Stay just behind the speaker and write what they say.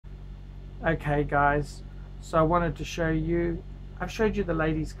Okay, guys. So I wanted to show you. I've showed you the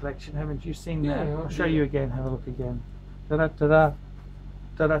ladies' collection, haven't you seen that? Yeah, I'll show you again. Have a look again. Da da da da,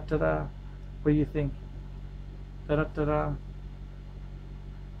 da da da da. What do you think? Da da da da.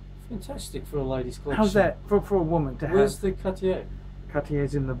 Fantastic for a ladies' collection. How's that for a woman to Where's have? the Cartier?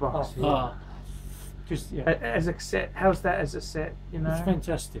 Cartier's in the box. Oh, ah, just yeah. As a set, how's that as a set? You know, It's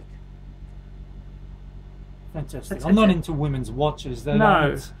fantastic. Fantastic. It's- I'm not into women's watches. They No,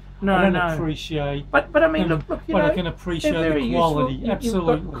 don't, no, I don't no. appreciate. But I mean, look, you but know, I can appreciate they're very the quality. useful.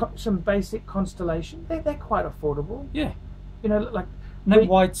 Absolutely. You've got some basic Constellation. They're quite affordable. Yeah. You know, like That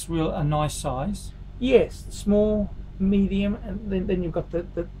white's a nice size. yes, small, medium, and then you've got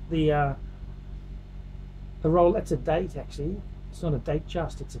the roll. That's a date actually. It's not a date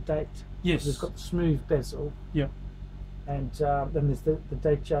just. It's a date. Yes. It's got the smooth bezel. Yeah. And then there's the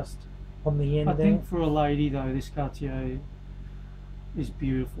date just on the end I there. think for a lady though, this Cartier is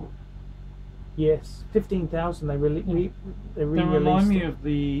beautiful. Yes, 15,000. They re-released. They remind me of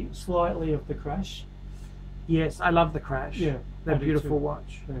slightly of the Crash. Yes, I love the Crash. Yeah, They're I do beautiful too.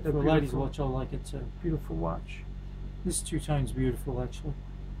 watch. Yeah, They're for a ladies' beautiful. watch, I like it too. Beautiful watch. This two-tone's beautiful, actually.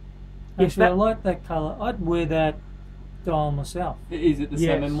 Yes, Actually, I like that colour. I'd wear that dial myself. Is it the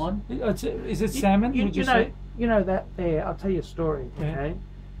Yes. salmon one? Is it salmon? You, would you you know, say? you know that there. I'll tell you a story. Yeah. Okay,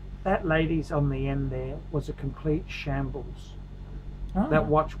 that lady's on the end there was a complete shambles. Ah. That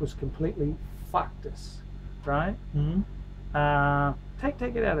watch was completely fucked us, right? Mhm. Take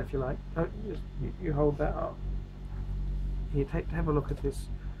it out if you like. You hold that up. Here, have a look at this.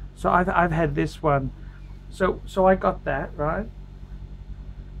 So I've had this one. So I got that right,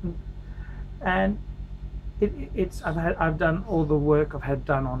 and I've done all the work I've had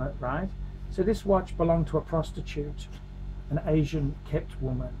done on it, right? So this watch belonged to a prostitute, an Asian kept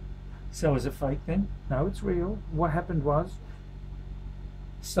woman. So is it fake then? No, it's real. What happened was,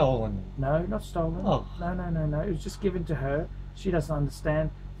 Stolen. no, not stolen. Oh. No. It was just given to her. She doesn't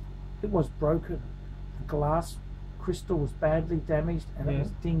understand. It was broken. The glass crystal was badly damaged and it Yeah.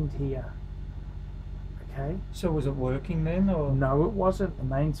 was dinged here. Okay? So was it working then, or? No, it wasn't. The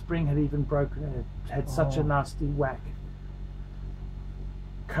mainspring had even broken. It had such a Oh. nasty whack.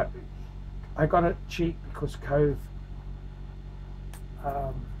 I got it cheap because Cove.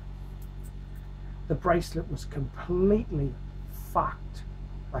 The bracelet was completely fucked,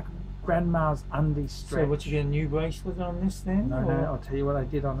 like grandma's undie stretch. So what, you get a new bracelet on this then? No, or? I'll tell you what I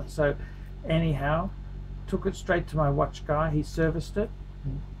did on it. So, anyhow, took it straight to my watch guy. He serviced it,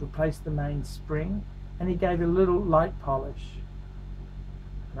 replaced the main spring, and he gave it a little light polish.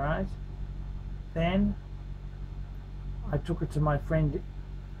 Right? Then I took it to my friend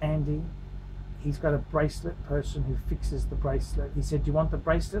Andy. He's got a bracelet person who fixes the bracelet. He said, "Do you want the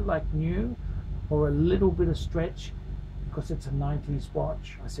bracelet like new or a little bit of stretch? Because it's a 90s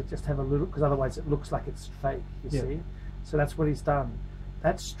watch." I said, "Just have a little, because otherwise it looks like it's fake, you Yeah. see." So that's what he's done.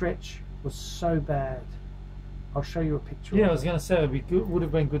 That stretch was so bad. I'll show you a picture Yeah, of I was it. going to say it'd be good. Would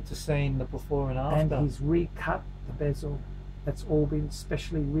have been good to see in the before and after. And he's recut the bezel. That's all been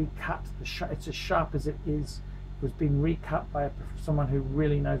specially recut. It's as sharp as it is. It was being recut by someone who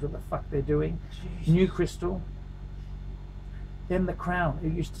really knows what the fuck they're doing. Jeez. New crystal. Then the crown.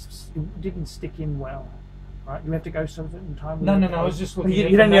 It didn't stick in well. Right? You have to go some certain time. No. I was just looking. You,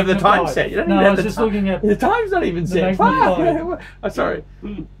 at you don't the have the time magnify. set. You don't No, even I have was the just time. looking at The time's not even set. magnify. Oh, sorry.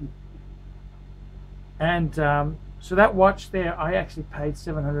 And so that watch there, I actually paid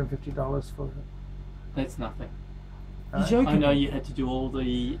 $750 for it. That's nothing. You're joking. I know you had to do all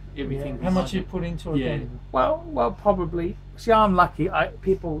the everything. Yeah. How much beside you it. put into it? Yeah. then? Well, probably. See, I'm lucky.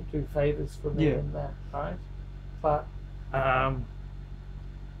 People do favors for me Yeah. and that, right? But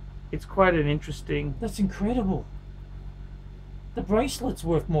it's quite an interesting. That's incredible. The bracelet's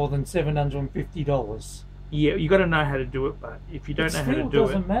worth more than $750. Yeah, you got to know how to do it, but if you don't It know how to still do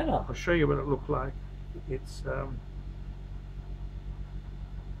doesn't it, matter. I'll show you what it looked like. It's okay.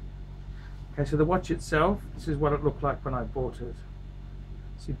 So the watch itself, this is what it looked like when I bought it.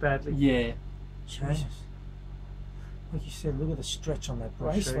 See, badly. Yeah. Jesus. Like you said, look at the stretch on that I'll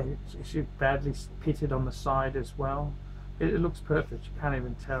show bracelet. you. You see, badly pitted on the side as well. It looks perfect. You can't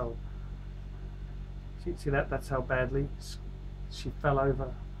even tell. See that? That's how badly she fell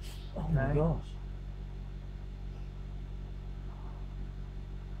over. Oh my Okay. gosh.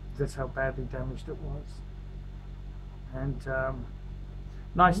 That's how badly damaged it was. And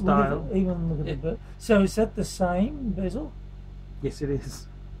nice Look at dial. even look at the. So is that the same bezel? Yes, it is.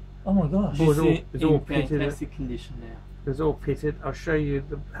 Oh my gosh. Oh, it's all- It's it's all in pitted. fantastic condition now. It's all pitted. I'll show you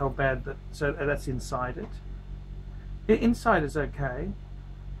how bad that. So that's inside it. Inside is okay.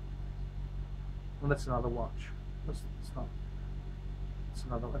 Well, that's another watch. It's not. that's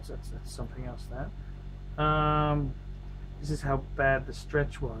another one. That's something else. This is how bad the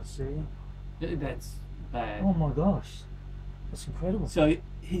stretch was. See? That's bad. Oh my gosh, that's incredible. So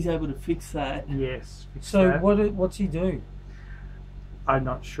he's able to fix that. Yes. fix So that. what's he do? I'm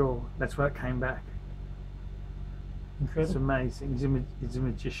not sure. That's why it came back. It's Incredible. amazing. He's a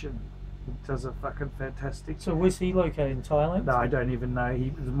magician. He does a fucking fantastic. So where's he located, in Thailand? No, I don't even know.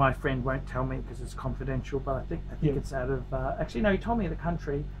 My friend won't tell me because it's confidential. But I think Yeah. it's out of. Actually, no. He told me the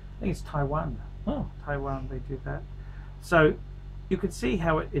country. I think it's Taiwan. Oh, Taiwan. They do that. So you can see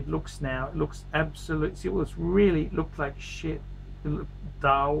how it looks now. It looks absolute. See, it looked like shit. It looked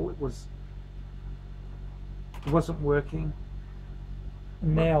dull. It wasn't working.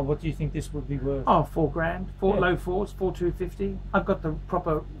 and now what do you think this would be worth? Oh, $4,000, Yeah. low fours, 4,250. I've got the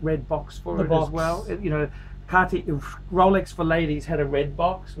proper red box for The it box. as well. Rolex for ladies had a red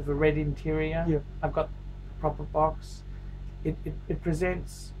box with a red interior. Yeah. I've got the proper box. It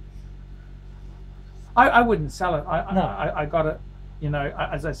presents. I wouldn't sell it. No. I got it.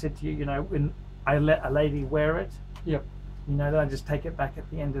 As I said to you, when I let a lady wear it, Yep. then I just take it back at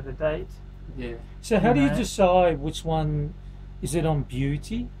the end of the date. Yeah. So how do you know. decide which one? Is it on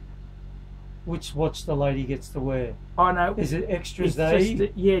beauty? Which watch the lady gets to wear? Oh no, Is it extras it's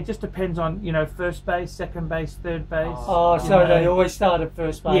day? it just depends on first base, second base, third base. Oh, You so know. they always start at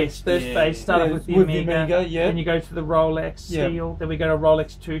first base. Yes, first Yeah. base, start Yeah, with the with the Omega, Omega, yeah. then you go to the Rolex Yeah. seal, then we go to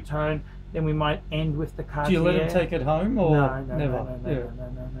Rolex two-tone, then we might end with the Cartier. Do you let them take it home or no, never? no. Yeah.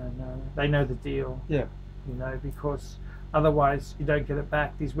 No. They know the deal, Yeah. because otherwise you don't get it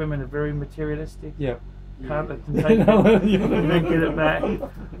back. These women are very materialistic. Yeah. Can't let them Yeah. take No, it. you You don't get it back.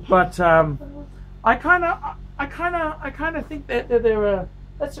 But I kind of think that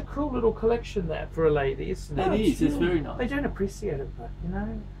that's a cool little collection there for a lady, isn't it? It is. It's very nice. They don't appreciate it, but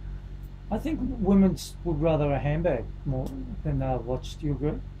I think women would rather a handbag more than a watch. Do you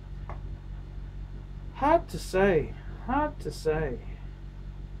agree? hard to say.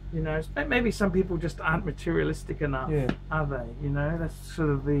 Maybe some people just aren't materialistic enough, Yeah. are they? That's sort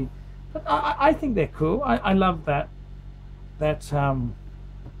of the. But I think they're cool. I love that.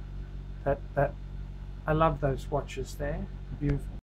 I love those watches there. Beautiful.